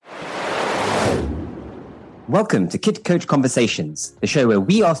Welcome to Kid Coach Conversations, the show where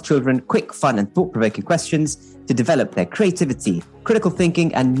we ask children quick, fun, and thought-provoking questions to develop their creativity, critical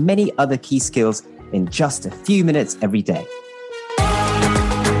thinking, and many other key skills in just a few minutes every day.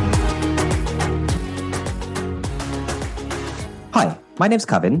 Hi, my name's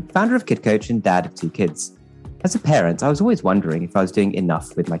Kevin, founder of Kid Coach and dad of 2 kids. As a parent, I was always wondering if I was doing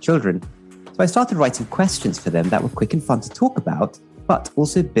enough with my children, so I started writing questions for them that were quick and fun to talk about, but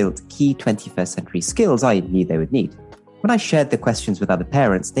also built key 21st century skills I knew they would need. When I shared the questions with other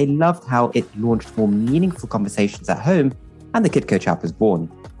parents, they loved how it launched more meaningful conversations at home, and the Kid Coach app was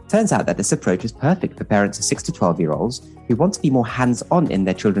born. Turns out that this approach is perfect for parents of 6 to 12-year-olds who want to be more hands-on in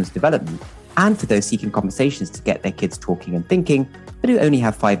their children's development, and for those seeking conversations to get their kids talking and thinking, but who only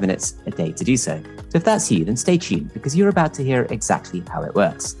have 5 minutes a day to do so. So if that's you, then stay tuned, because you're about to hear exactly how it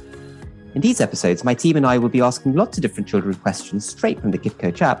works. In these episodes, my team and I will be asking lots of different children questions straight from the Kid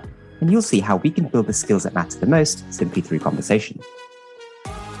Coach app, and you'll see how we can build the skills that matter the most simply through conversation.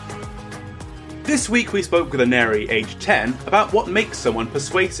 This week we spoke with a Neri, aged 10, about what makes someone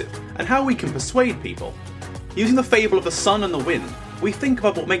persuasive and how we can persuade people. Using the fable of the sun and the wind, we think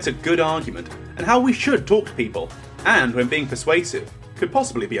about what makes a good argument and how we should talk to people, and when being persuasive could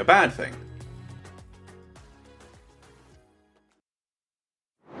possibly be a bad thing.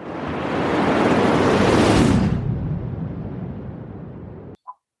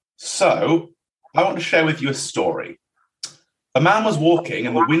 So, I want to share with you a story. A man was walking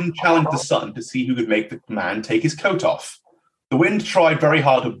and the wind challenged the sun to see who could make the man take his coat off. The wind tried very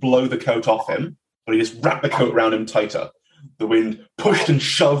hard to blow the coat off him, but he just wrapped the coat around him tighter. The wind pushed and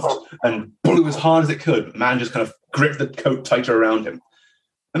shoved and blew as hard as it could. The man just kind of gripped the coat tighter around him.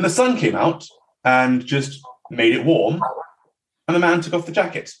 And the sun came out and just made it warm, and the man took off the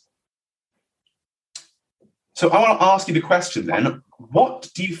jacket. So I want to ask you the question then, what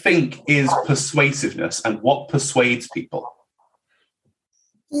do you think is persuasiveness and what persuades people?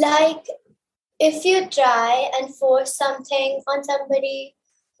 Like, if you try and force something on somebody,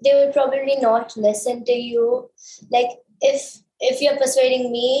 they will probably not listen to you. Like, if you're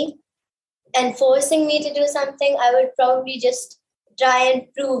persuading me and forcing me to do something, I would probably just try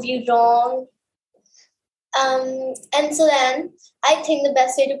and prove you wrong. And so then I think the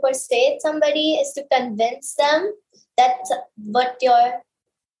best way to persuade somebody is to convince them that what you're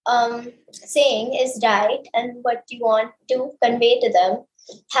saying is right and what you want to convey to them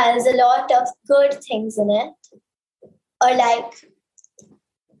has a lot of good things in it. Or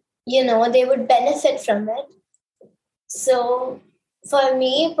they would benefit from it. So for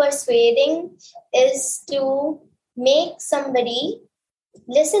me, persuading is to make somebody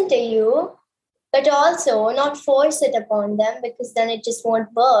listen to you, but also not force it upon them, because then it just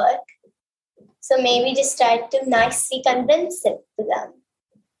won't work. So maybe just try to nicely convince it to them.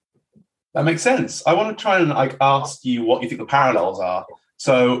 That makes sense. I want to try and ask you what you think the parallels are.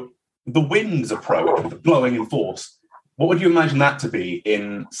 So the wind's approach, the blowing in force, what would you imagine that to be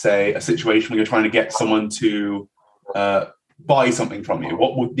in, say, a situation where you're trying to get someone to buy something from you?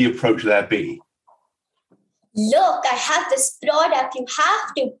 What would the approach there be? Look, I have this product. You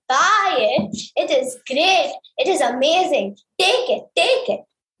have to buy it. It is great. It is amazing. Take it.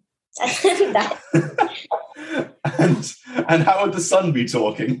 And how would the sun be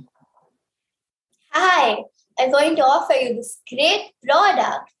talking? Hi, I'm going to offer you this great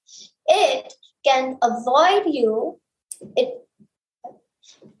product. It can avoid you. It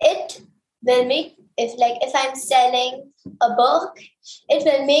will make, if I'm selling a book, it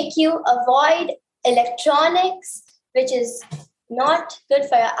will make you avoid electronics, which is not good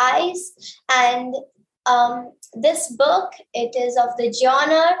for your eyes. And this book, it is of the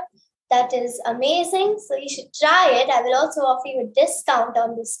genre that is amazing. So you should try it. I will also offer you a discount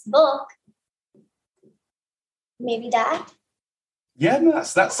on this book. Maybe that. Yeah,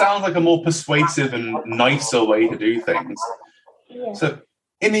 that sounds like a more persuasive and nicer way to do things. Yeah. So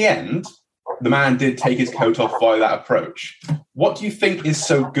in the end, the man did take his coat off via that approach. What do you think is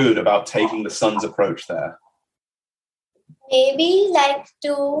so good about taking the sun's approach there? Maybe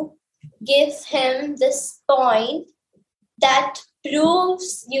to give him this point that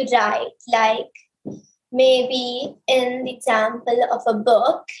proves you right. Like maybe in the example of a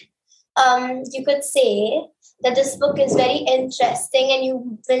book, you could say that this book is very interesting and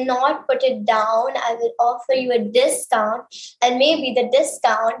you will not put it down. I will offer you a discount, and maybe the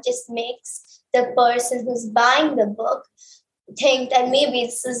discount just makes the person who's buying the book think that maybe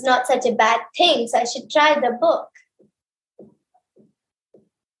this is not such a bad thing, so I should try the book.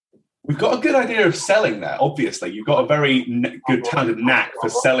 We've got a good idea of selling there, obviously. You've got a very good talented knack for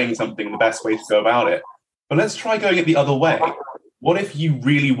selling something, the best way to go about it. But let's try going it the other way. what if you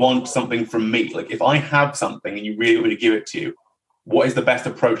really want something from me? Like if I have something and you really want me to give it to you, what is the best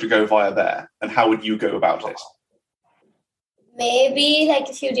approach to go via there? And how would you go about it? Maybe like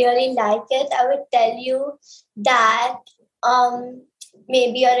if you really like it, I would tell you that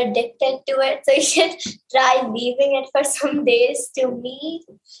maybe you're addicted to it. So you should try leaving it for some days to me.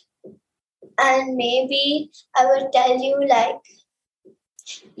 And maybe I would tell you like,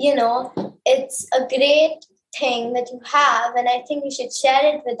 it's a great thing that you have. And I think you should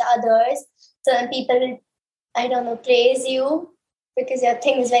share it with others. So then people will, I don't know, praise you because your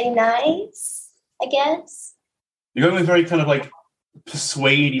thing is very nice, I guess. You're going with very kind of like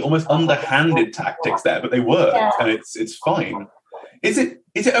persuade, almost underhanded tactics there, but they work, and it's fine. Is it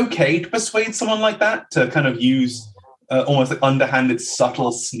okay to persuade someone like that, to kind of use almost like underhanded,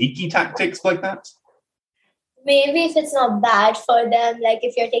 subtle, sneaky tactics like that? Maybe if it's not bad for them, like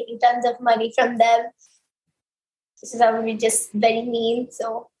if you're taking tons of money from them, this is probably just very mean.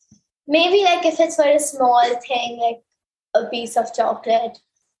 So maybe like if it's for a small thing, like a piece of chocolate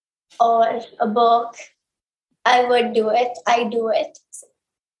or a book, I would do it. I do it.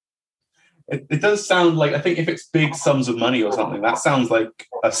 It does sound like, I think if it's big sums of money or something, that sounds like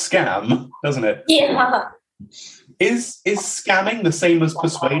a scam, doesn't it? Yeah. Is scamming the same as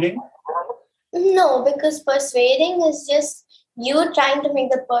persuading? No, because persuading is just you trying to make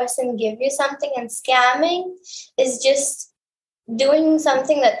the person give you something, and scamming is just doing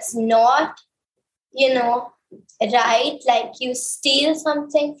something that's not, right. Like you steal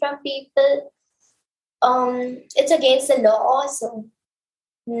something from people. It's against the law, so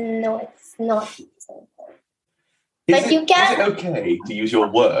no, it's not. But you can. Is it okay to use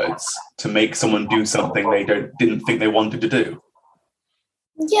your words to make someone do something they didn't think they wanted to do?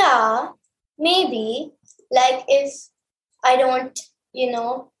 Yeah, maybe. Like if I don't,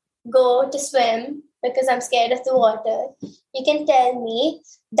 go to swim because I'm scared of the water, you can tell me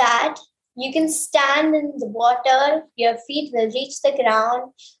that you can stand in the water, your feet will reach the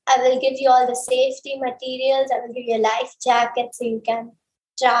ground. I will give you all the safety materials. I will give you a life jacket so you can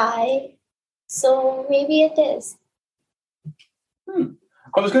try. So maybe it is.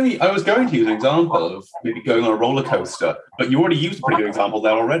 I was going to use an example of maybe going on a roller coaster, but you already used a pretty good example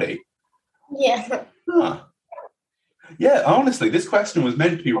there already. Yeah. Huh. Yeah, honestly, this question was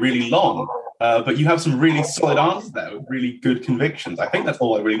meant to be really long, but you have some really solid answers there with really good convictions. I think that's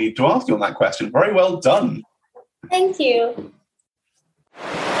all I really need to ask you on that question. Very well done. Thank you.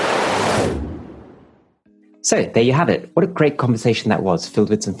 So there you have it. What a great conversation that was, filled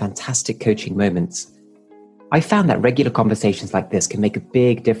with some fantastic coaching moments. I found that regular conversations like this can make a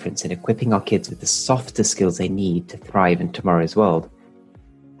big difference in equipping our kids with the softer skills they need to thrive in tomorrow's world.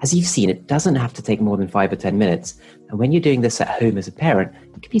 As you've seen, it doesn't have to take more than 5 or 10 minutes. And when you're doing this at home as a parent,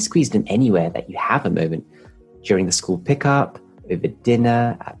 it can be squeezed in anywhere that you have a moment. During the school pickup, over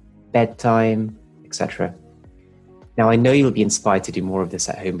dinner, at bedtime, etc. Now, I know you'll be inspired to do more of this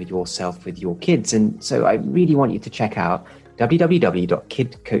at home with yourself, with your kids. And so I really want you to check out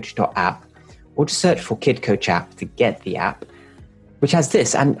www.kidcoach.app, or just search for Kid Coach app to get the app, which has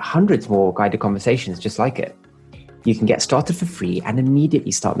this and hundreds more guided conversations just like it. You can get started for free and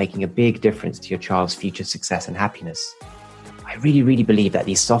immediately start making a big difference to your child's future success and happiness. I really, really believe that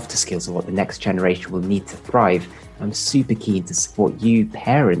these softer skills are what the next generation will need to thrive. I'm super keen to support you,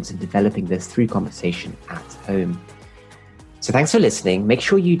 parents, in developing this through conversation at home. So thanks for listening. Make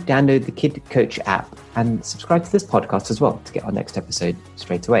sure you download the Kid Coach app and subscribe to this podcast as well to get our next episode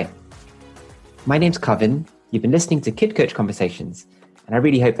straight away. My name's Kevin. You've been listening to Kid Coach Conversations, and I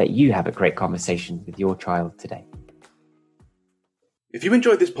really hope that you have a great conversation with your child today. If you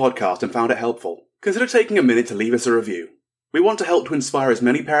enjoyed this podcast and found it helpful, consider taking a minute to leave us a review. We want to help to inspire as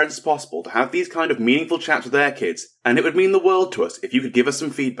many parents as possible to have these kind of meaningful chats with their kids, and it would mean the world to us if you could give us some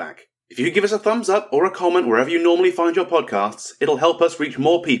feedback. If you could give us a thumbs up or a comment wherever you normally find your podcasts, it'll help us reach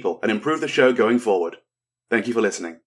more people and improve the show going forward. Thank you for listening.